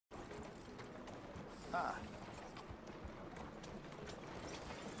Ah.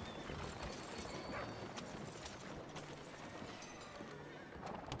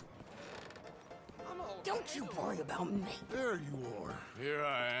 Don't you worry about me. There you are. Here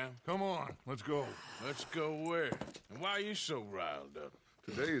I am. Come on, let's go. Let's go where? And why are you so riled up?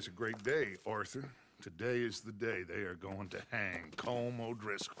 Today is a great day, Arthur. Today is the day they are going to hang Colm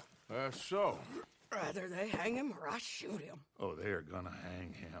O'Driscoll. That's so. Rather they hang him or I shoot him. Oh, they are gonna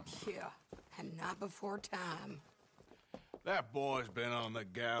hang him. Yeah, and not before time. That boy's been on the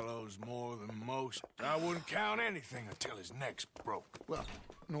gallows more than most. I wouldn't count anything until his neck's broke. Well,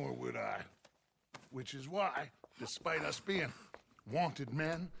 nor would I. Which is why, despite us being wanted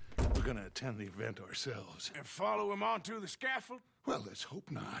men, we're gonna attend the event ourselves. And follow him onto the scaffold? Well, let's hope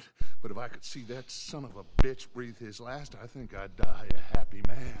not. But if I could see that son of a bitch breathe his last, I think I'd die a happy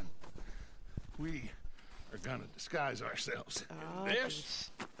man. We are gonna disguise ourselves. Oh,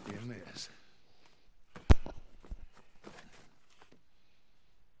 This? In this.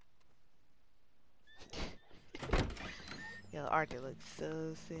 Yo, Arthur looks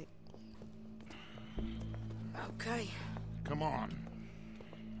so sick. Okay. Come on.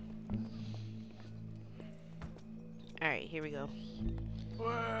 Alright, here we go.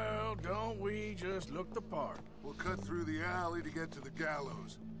 Well, don't we just look the part? We'll cut through the alley to get to the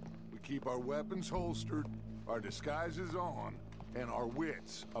gallows. We keep our weapons holstered, our disguises on, and our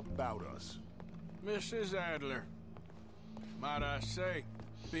wits about us. Mrs. Adler, might I say,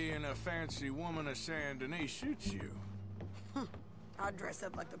 being a fancy woman of Saint Denis suits you. I'd dress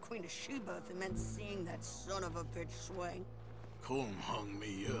up like the Queen of Sheba if it meant seeing that son of a bitch swing. Colm hung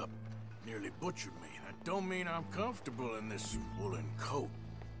me up, nearly butchered me. That don't mean I'm comfortable in this woolen coat.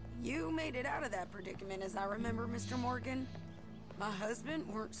 You made it out of that predicament, as I remember, Mr. Morgan. My husband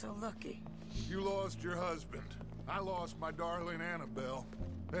weren't so lucky. You lost your husband. I lost my darling Annabelle.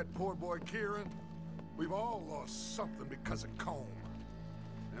 That poor boy Kieran. We've all lost something because of Colm.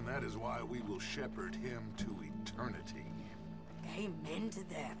 And that is why we will shepherd him to eternity. Amen to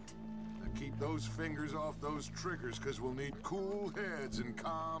that. Now keep those fingers off those triggers, because we'll need cool heads and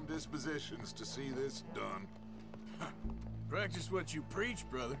calm dispositions to see this done. Practice what you preach,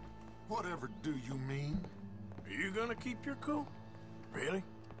 brother. Whatever do you mean? Are you gonna keep your cool? Really?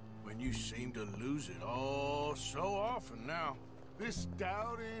 When you seem to lose it all so often now. This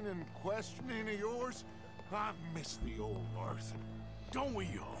doubting and questioning of yours, I miss the old Arthur. Don't we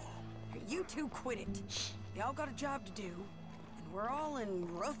all? You two quit it. Y'all got a job to do, and we're all in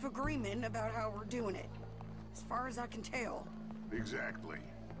rough agreement about how we're doing it. As far as I can tell. Exactly.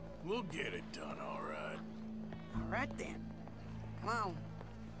 We'll get it done, all right. All right then. Come on.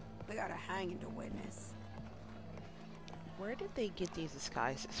 We got a hanging to witness. Where did they get these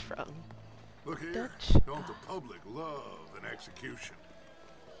disguises from? Look here. Dutch. Don't the public love an execution?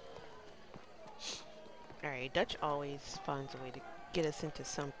 Alright, Dutch always finds a way to get us into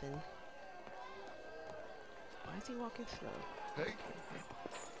something. Why is he walking slow? Hey.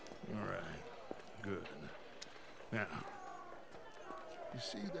 All right. Good. Now, you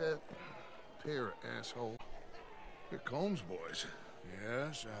see that pair of assholes? They're Colm's boys.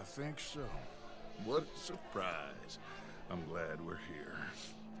 Yes, I think so. What a surprise. I'm glad we're here.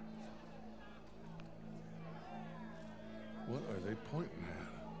 What are they pointing at?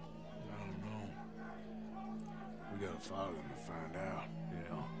 I don't know. We gotta follow them to find out.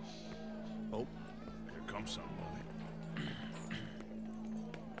 Yeah. Oh, here comes somebody.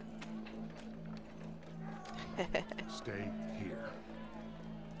 Stay here.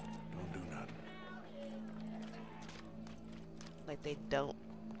 Don't do nothing. Like they don't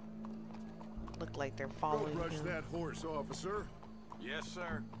look like they're Don't following rush him. that horse, officer. Yes,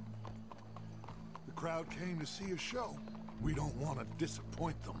 sir. The crowd came to see a show. We don't want to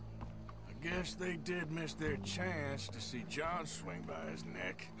disappoint them. I guess they did miss their chance to see John swing by his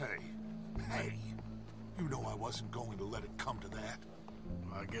neck. Hey, you know I wasn't going to let it come to that.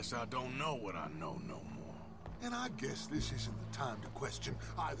 I guess I don't know what I know no more. And I guess this isn't the time to question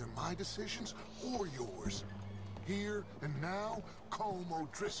either my decisions or yours. Here and now, Colm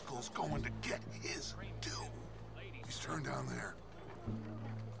O'Driscoll's going to get his due. He's turned down there.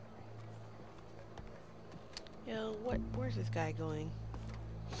 Yo, where's this guy going?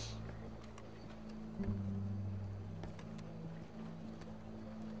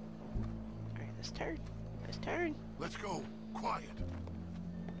 Alright, let's turn. Let's turn. Let's go. Quiet.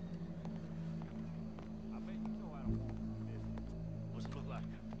 I bet you know I don't want this. What's it look like?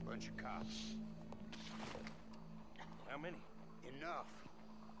 Bunch of cops. How many? Enough.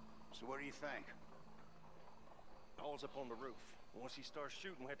 So what do you think? All's up on the roof. Once he starts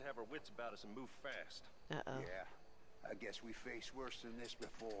shooting, we have to have our wits about us and move fast. Uh-oh. Yeah. I guess we faced worse than this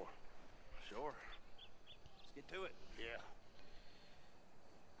before. Sure. Let's get to it. Yeah.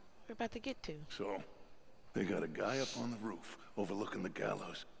 We're about to get to. So, they got a guy up on the roof overlooking the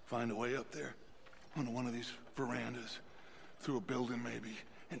gallows. Find a way up there, onto one of these verandas, through a building maybe,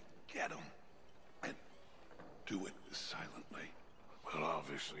 and get him. And do it silently. Well,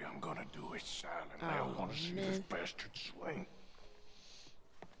 obviously, I'm gonna do it silently. I Oh, want to see this bastard swing.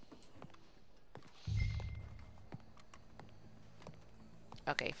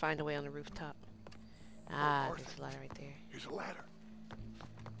 Okay, find a way on the rooftop. Ah, Arthur. there's a ladder right there. Here's a ladder.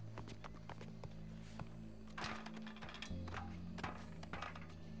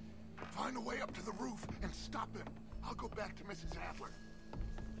 Find a way up to the roof and stop him. I'll go back to Mrs. Adler.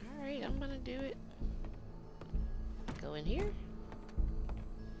 Alright, I'm gonna do it. Go in here.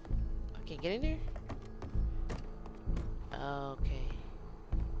 Okay, get in there. Okay.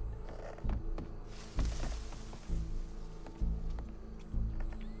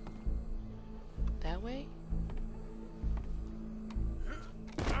 That way?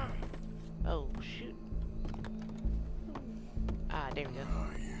 Oh, shoot. Ah, there we go. Oh,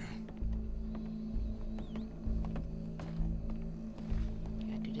 yeah.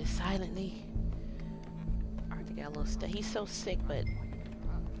 Gotta do this silently. Arthur got a little stuck. He's so sick, but...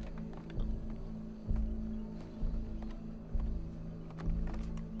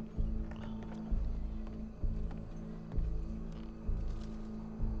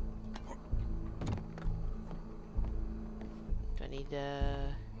 Do I need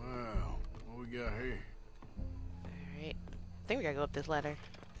Wow, what we got here? Alright. I think we gotta go up this ladder.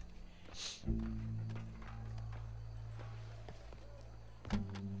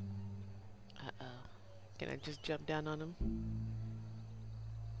 Uh-oh. Can I just jump down on him?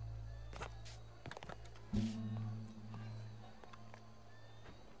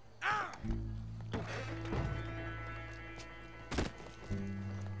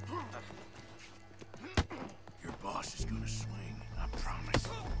 Your boss is gonna swing, I promise.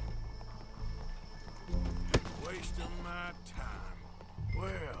 Wasting my time.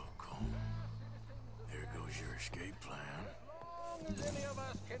 Well, Cole, there goes your escape plan.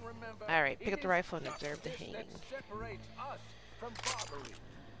 Alright, pick up the rifle and observe the hanging. Separates us from barbary.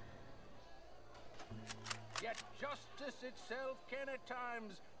 Yet justice itself can at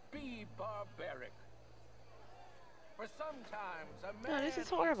times be barbaric. For sometimes a man No, this is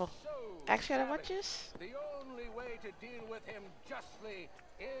horrible. so Actually, I gotta watch savage, this. the only way to deal with him justly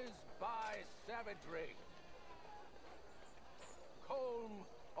is by savagery. Colm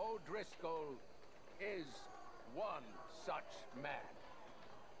O'Driscoll is one such man.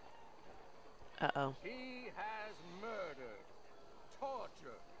 Uh-oh. He has murdered,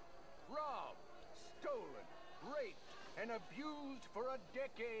 tortured, robbed, stolen, raped, and abused for a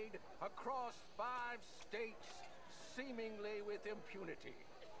decade across 5 states, seemingly with impunity.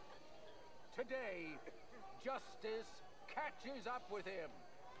 Today, justice catches up with him.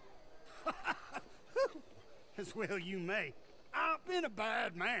 As well you may. I've been a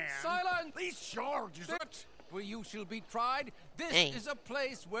bad man. Silence! These charges are... Where you shall be tried. This Dang. is a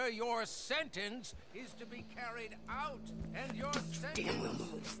place where your sentence is to be carried out. And your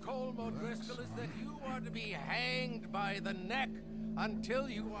sentence, Colm O'Driscoll, is that you are to be hanged by the neck until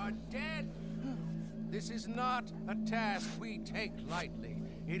you are dead. This is not a task we take lightly.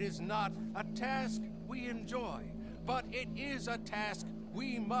 It is not a task we enjoy. But it is a task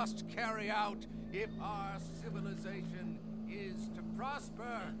we must carry out if our civilization is to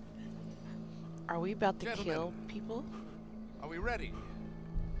prosper. Are we about to Gentlemen. kill people? Are we ready?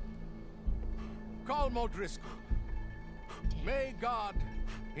 Colm O'Driscoll. May God,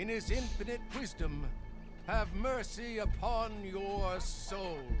 in his infinite wisdom, have mercy upon your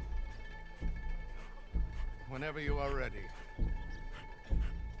soul. Whenever you are ready.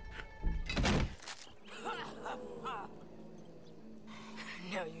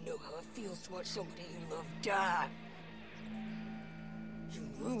 Now you know how it feels to watch somebody you love die. You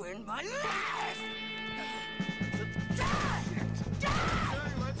ruined my life!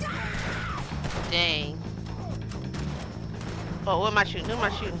 Dang. Oh, what am I shooting? Who am I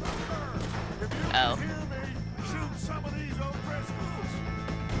shooting? Oh. Shoot some of these old Driscolls.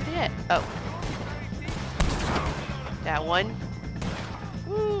 Where they at? Oh. That one.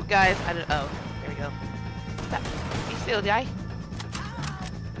 Woo, guys. I don't. Oh, there we go. Stop. Be still, guy. 2.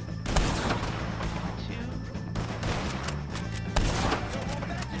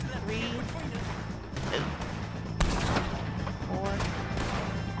 3. 4.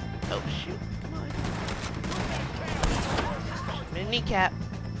 Oh, shoot. Come on. I'm in a kneecap.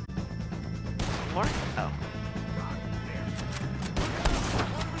 More? Oh.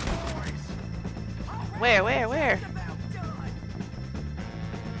 Where? Where's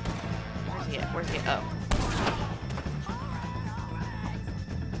he at? Where's he at? Oh.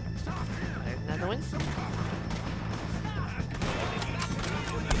 going.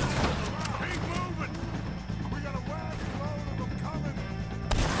 Keep moving! We got a wagon load of them coming!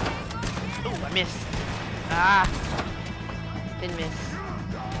 Ooh, I missed. Ah! Didn't miss.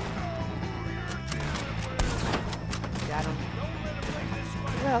 Got him.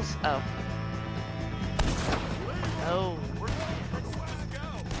 Who else? Oh. Oh.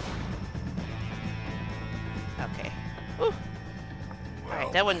 Okay. Whew.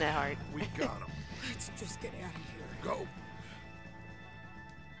 Alright, that wasn't that hard. We got him. Let's just get out of here. Go!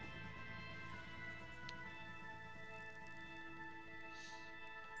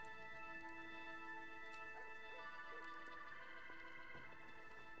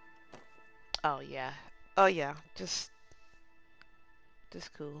 Oh yeah. Oh yeah. Just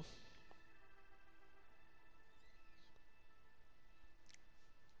cool.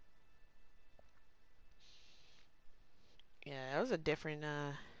 Yeah, that was a different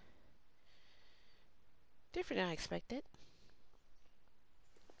than I expected.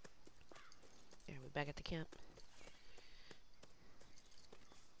 Yeah, we're back at the camp.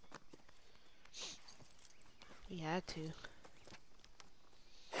 We had to.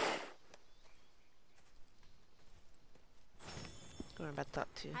 Going about that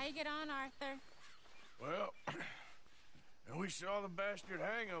too. How you get on, Arthur? Well, and we saw the bastard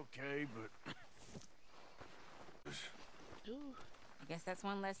hang okay, but... Ooh. I guess that's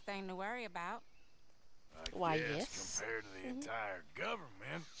one less thing to worry about. Why, guess, yes. compared to the entire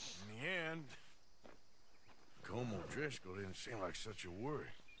government, in the end, Colm O'Driscoll didn't seem like such a worry.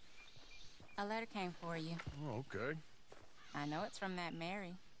 A letter came for you. Oh, okay. I know it's from that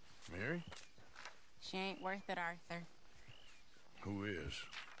Mary. Mary? She ain't worth it, Arthur. Who is?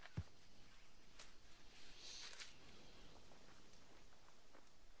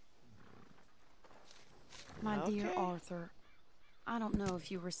 My dear Okay. Arthur, I don't know if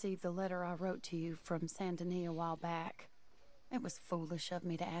you received the letter I wrote to you from Saint Denis a while back. It was foolish of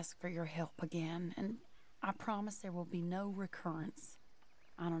me to ask for your help again, and I promise there will be no recurrence.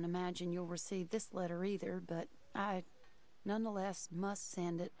 I don't imagine you'll receive this letter either, but I nonetheless must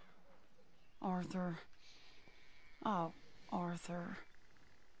send it. Arthur. Oh, Arthur.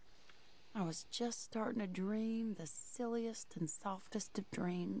 I was just starting to dream the silliest and softest of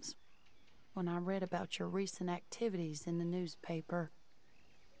dreams when I read about your recent activities in the newspaper.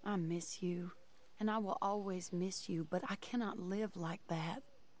 I miss you, and I will always miss you, but I cannot live like that.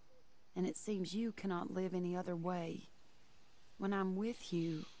 And it seems you cannot live any other way. When I'm with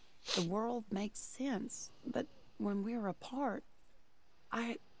you, the world makes sense, but when we're apart,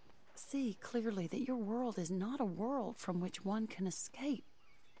 I see clearly that your world is not a world from which one can escape.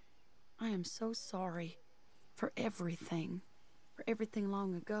 I am so sorry for everything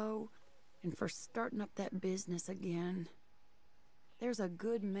long ago, and for starting up that business again. There's a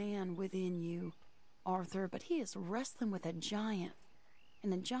good man within you, Arthur, but he is wrestling with a giant,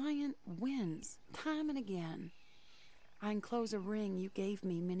 and the giant wins time and again. I enclose a ring you gave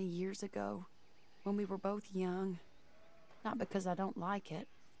me many years ago when we were both young, not because I don't like it,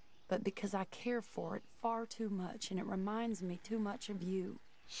 but because I care for it far too much, and it reminds me too much of you.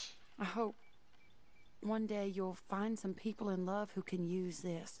 I hope one day you'll find some people in love who can use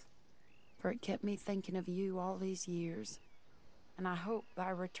this, for it kept me thinking of you all these years, and I hope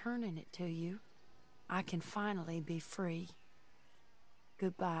by returning it to you, I can finally be free.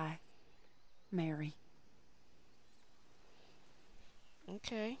 Goodbye, Mary.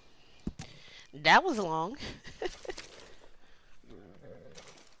 Okay. That was long.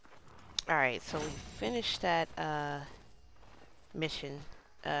 Alright, so we finished that mission.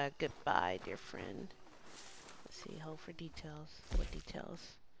 Goodbye, dear friend. Let's see, hold for details. What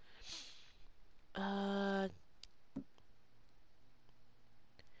details?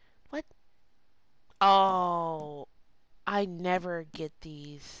 What? Oh, I never get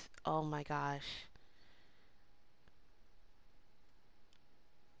these. Oh my gosh.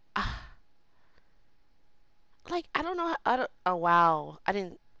 Like, I don't know how, oh wow. I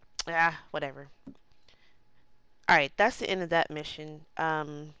didn't, whatever. Alright, that's the end of that mission.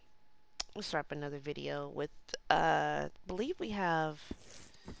 We'll start up another video with, believe we have,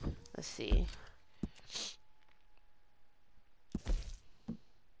 let's see.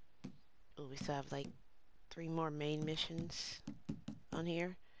 Ooh, we still have like 3 more main missions on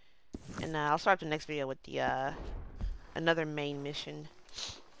here. And I'll start the next video with the, another main mission.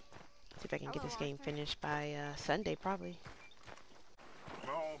 See if I can get this game finished by Sunday, probably.